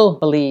still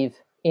believe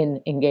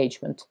in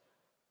engagement.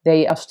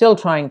 They are still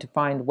trying to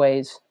find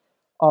ways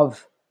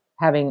of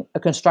having a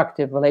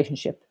constructive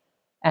relationship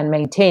and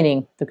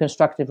maintaining the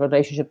constructive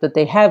relationship that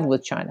they have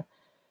with China.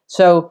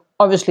 So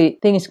obviously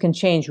things can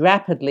change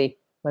rapidly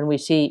when we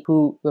see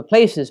who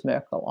replaces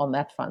Merkel on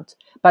that front.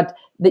 But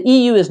the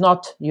EU is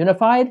not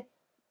unified.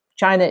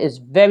 China is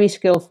very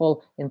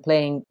skillful in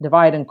playing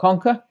divide and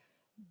conquer,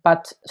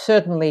 but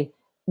certainly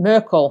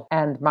Merkel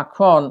and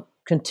Macron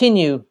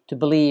continue to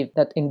believe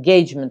that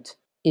engagement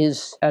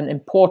is an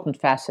important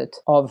facet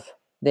of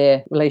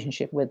their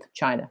relationship with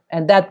China.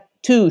 And that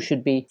too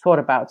should be thought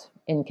about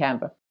in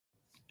Canberra.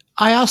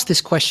 I asked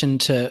this question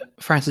to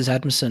Frances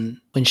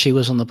Adamson when she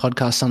was on the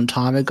podcast some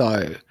time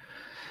ago.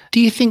 Do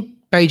you think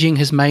Beijing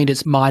has made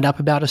its mind up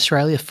about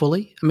Australia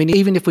fully? I mean,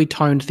 even if we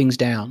toned things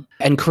down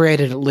and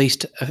created at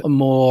least a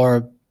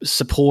more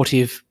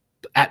supportive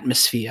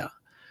atmosphere,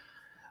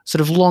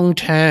 sort of long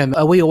term,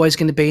 are we always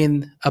going to be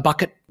in a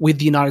bucket with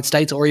the United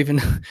States or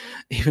even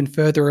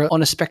further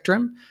on a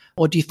spectrum?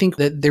 Or do you think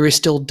that there is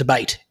still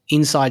debate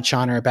inside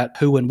China about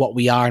who and what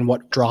we are and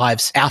what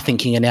drives our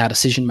thinking and our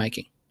decision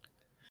making?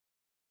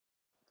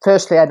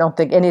 Firstly, I don't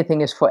think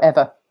anything is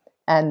forever.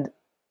 And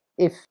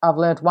if I've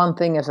learned one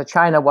thing as a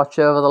China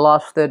watcher over the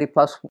last 30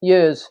 plus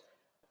years,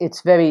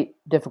 it's very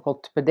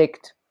difficult to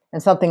predict.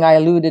 And something I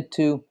alluded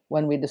to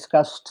when we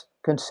discussed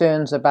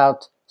concerns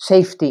about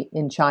safety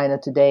in China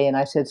today, and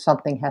I said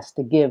something has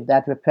to give.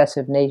 That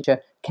repressive nature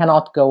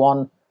cannot go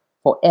on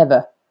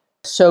forever.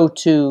 So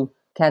too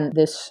can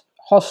this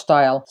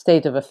hostile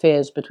state of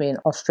affairs between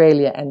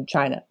Australia and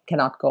China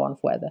cannot go on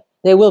forever.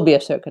 There will be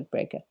a circuit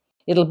breaker.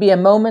 It'll be a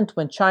moment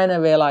when China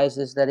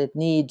realizes that it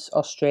needs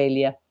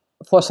Australia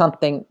for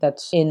something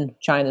that's in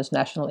China's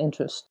national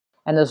interest.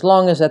 And as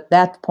long as at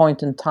that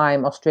point in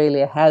time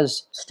Australia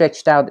has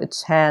stretched out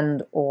its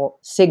hand or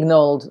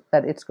signaled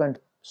that it's going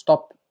to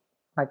stop,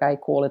 like I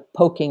call it,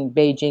 poking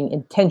Beijing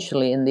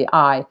intentionally in the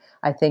eye,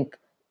 I think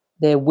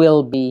there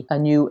will be a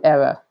new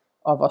era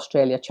of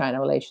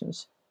Australia-China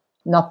relations.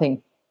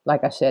 Nothing,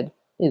 like I said,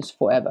 is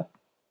forever.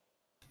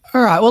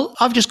 All right. Well,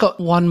 I've just got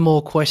one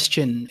more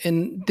question,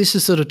 and this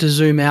is sort of to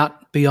zoom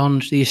out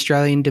beyond the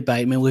Australian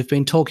debate. I mean, we've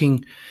been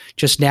talking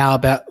just now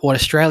about what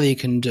Australia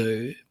can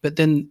do, but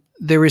then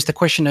there is the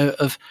question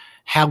of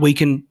how we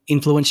can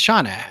influence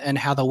China and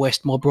how the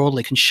West more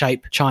broadly can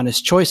shape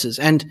China's choices.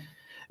 And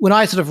when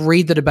I sort of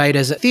read the debate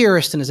as a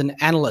theorist and as an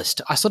analyst,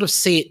 I sort of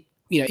see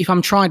it, if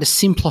I'm trying to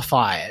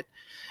simplify it,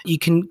 you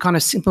can kind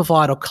of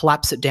simplify it or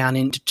collapse it down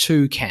into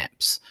two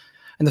camps.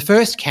 And the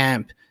first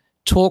camp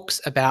talks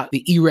about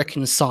the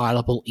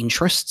irreconcilable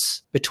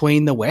interests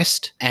between the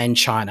West and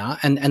China,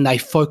 and they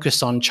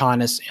focus on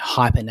China's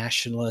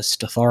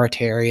hyper-nationalist,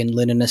 authoritarian,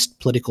 Leninist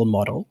political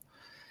model.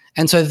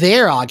 And so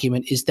their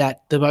argument is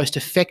that the most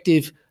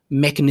effective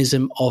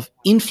mechanism of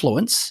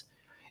influence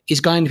is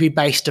going to be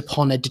based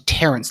upon a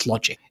deterrence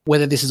logic,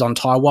 whether this is on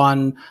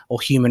Taiwan or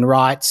human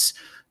rights,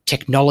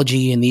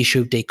 technology and the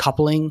issue of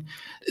decoupling,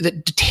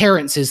 that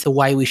deterrence is the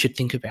way we should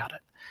think about it.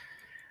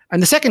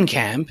 And the second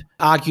camp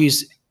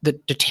argues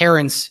that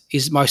deterrence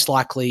is most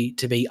likely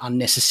to be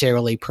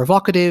unnecessarily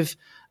provocative.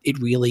 It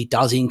really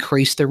does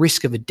increase the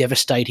risk of a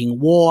devastating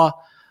war,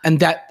 and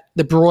that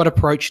the broad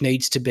approach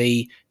needs to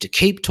be to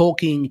keep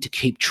talking, to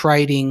keep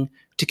trading,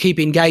 to keep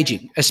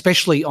engaging,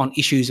 especially on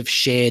issues of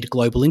shared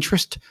global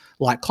interest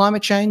like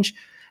climate change.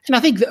 And I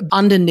think that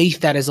underneath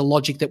that is a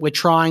logic that we're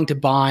trying to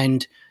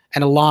bind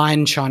and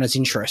align China's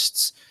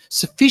interests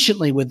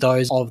sufficiently with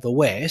those of the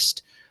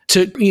West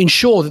to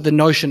ensure that the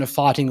notion of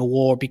fighting a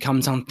war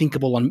becomes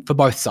unthinkable for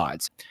both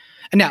sides.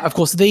 And now, of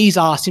course, these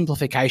are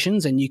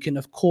simplifications, and you can,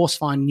 of course,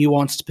 find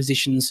nuanced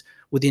positions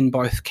within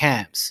both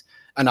camps.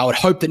 And I would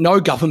hope that no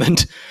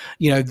government,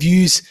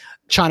 views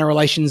China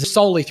relations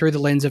solely through the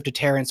lens of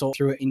deterrence or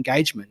through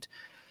engagement.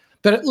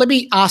 But let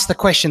me ask the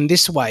question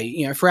this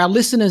way, for our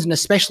listeners and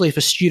especially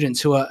for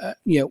students who are,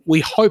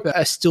 we hope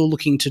are still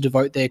looking to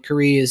devote their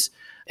careers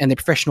and their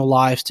professional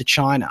lives to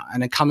China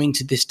and are coming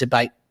to this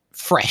debate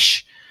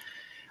fresh.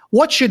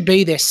 What should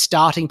be their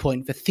starting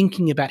point for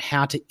thinking about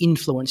how to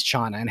influence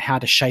China and how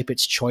to shape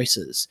its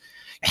choices?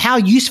 How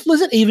useful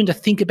is it even to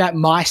think about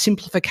my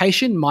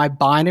simplification, my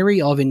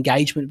binary of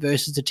engagement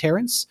versus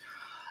deterrence?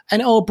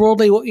 And or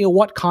broadly,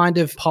 what kind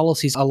of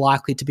policies are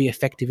likely to be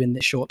effective in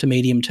the short to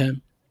medium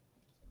term?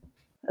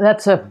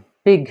 That's a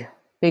big,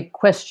 big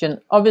question.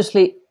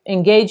 Obviously,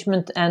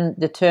 engagement and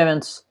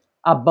deterrence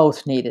are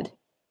both needed.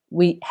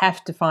 We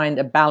have to find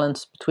a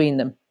balance between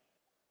them.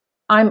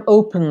 I'm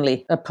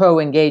openly a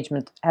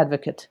pro-engagement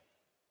advocate.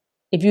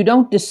 If you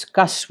don't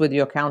discuss with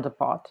your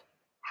counterpart,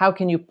 how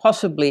can you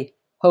possibly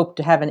hope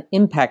to have an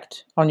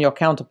impact on your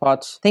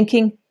counterpart's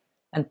thinking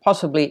and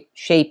possibly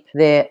shape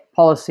their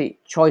policy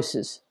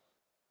choices?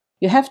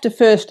 You have to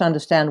first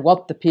understand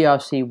what the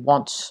PRC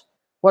wants.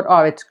 What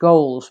are its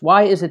goals?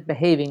 Why is it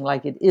behaving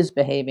like it is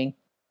behaving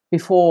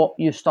before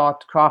you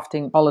start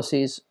crafting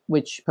policies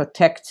which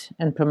protect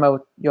and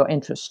promote your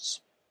interests?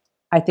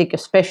 I think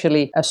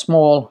especially a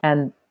small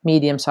and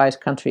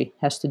medium-sized country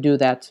has to do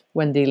that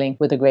when dealing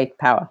with a great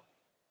power.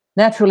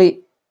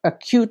 Naturally,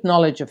 acute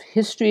knowledge of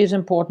history is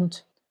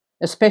important,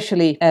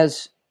 especially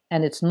as,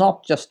 and it's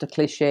not just a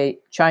cliche,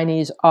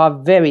 Chinese are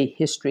very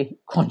history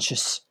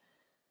conscious.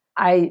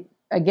 I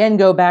again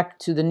go back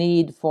to the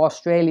need for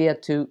Australia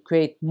to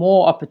create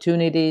more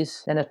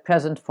opportunities than at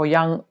present for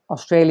young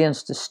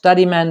Australians to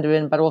study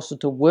Mandarin, but also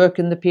to work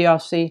in the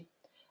PRC.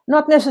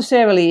 not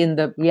necessarily in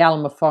the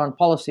realm of foreign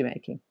policy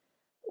making.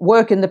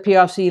 Work in the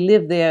PRC,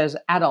 live there as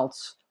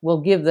adults,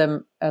 will give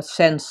them a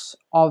sense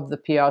of the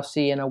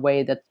PRC in a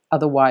way that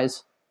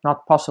otherwise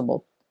not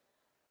possible.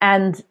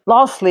 And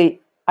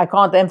lastly, I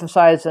can't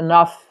emphasize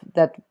enough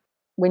that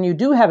when you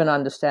do have an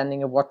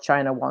understanding of what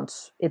China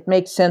wants, it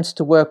makes sense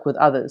to work with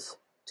others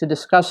to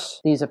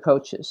discuss these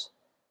approaches.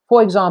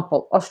 For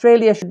example,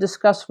 Australia should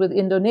discuss with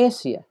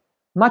Indonesia,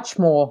 much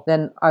more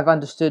than I've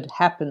understood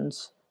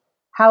happens,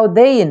 how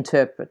they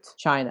interpret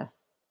China.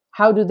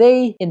 How do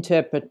they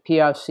interpret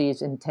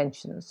PRC's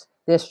intentions,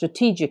 their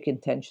strategic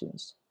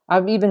intentions?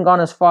 I've even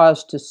gone as far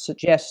as to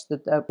suggest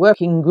that a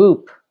working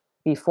group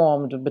be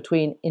formed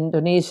between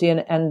Indonesian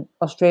and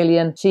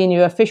Australian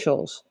senior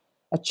officials,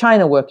 a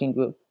China working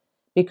group,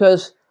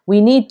 because we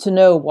need to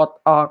know what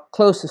our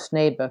closest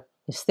neighbor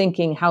is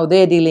thinking, how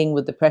they're dealing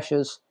with the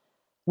pressures.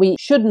 We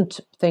shouldn't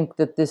think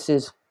that this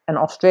is an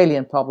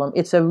Australian problem.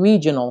 It's a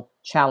regional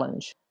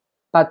challenge.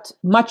 But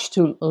much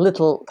too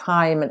little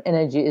time and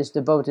energy is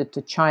devoted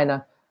to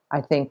China,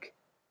 I think,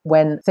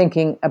 when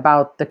thinking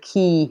about the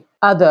key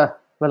other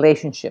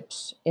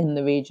relationships in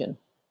the region.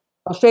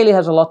 Australia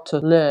has a lot to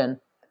learn.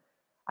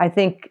 I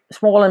think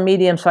small and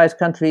medium-sized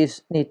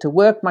countries need to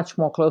work much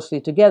more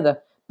closely together.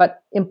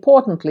 But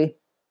importantly,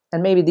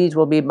 and maybe these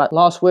will be my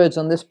last words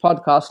on this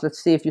podcast,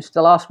 let's see if you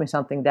still ask me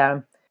something,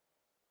 Darren,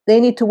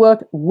 they need to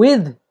work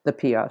with the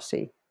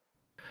PRC.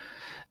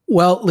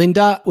 Well,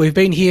 Linda, we've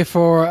been here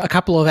for a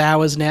couple of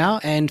hours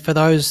now, and for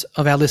those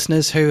of our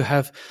listeners who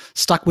have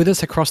stuck with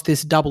us across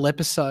this double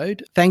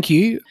episode, thank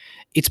you.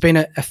 It's been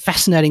a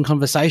fascinating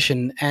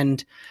conversation,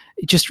 and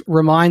it just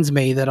reminds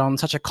me that on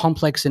such a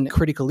complex and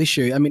critical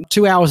issue,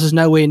 2 hours is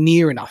nowhere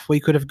near enough. We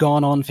could have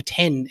gone on for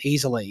 10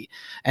 easily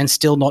and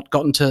still not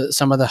gotten to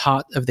some of the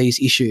heart of these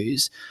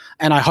issues.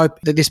 And I hope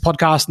that this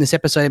podcast and this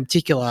episode in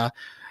particular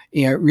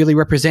really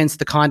represents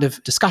the kind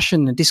of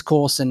discussion and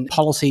discourse and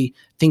policy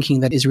thinking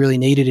that is really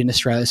needed in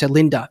Australia. So,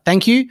 Linda,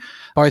 thank you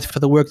both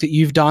for the work that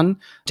you've done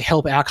to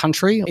help our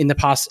country in the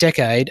past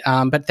decade.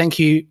 But thank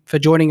you for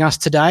joining us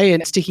today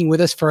and sticking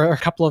with us for a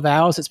couple of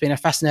hours. It's been a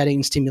fascinating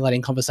and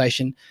stimulating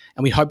conversation,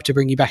 and we hope to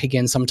bring you back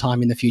again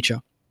sometime in the future.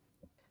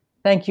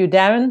 Thank you,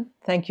 Darren.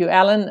 Thank you,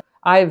 Alan.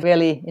 I've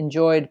really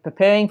enjoyed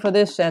preparing for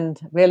this and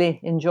really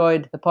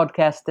enjoyed the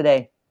podcast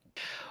today.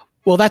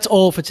 Well, that's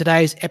all for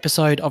today's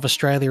episode of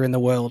Australia in the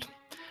World.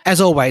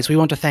 As always, we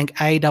want to thank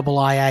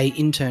AIIA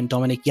intern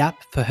Dominic Yap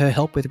for her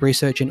help with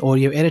research and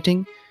audio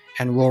editing,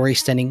 and Rory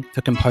Stenning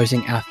for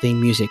composing our theme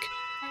music.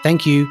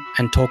 Thank you,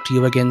 and talk to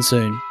you again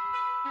soon.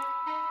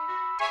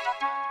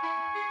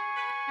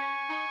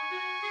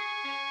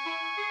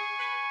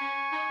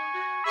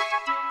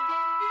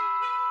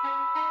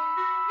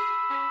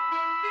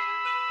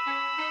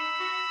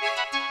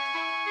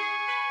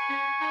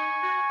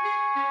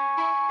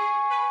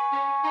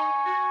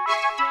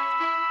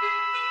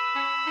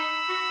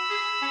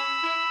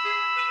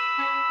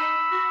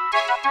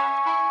 Bye.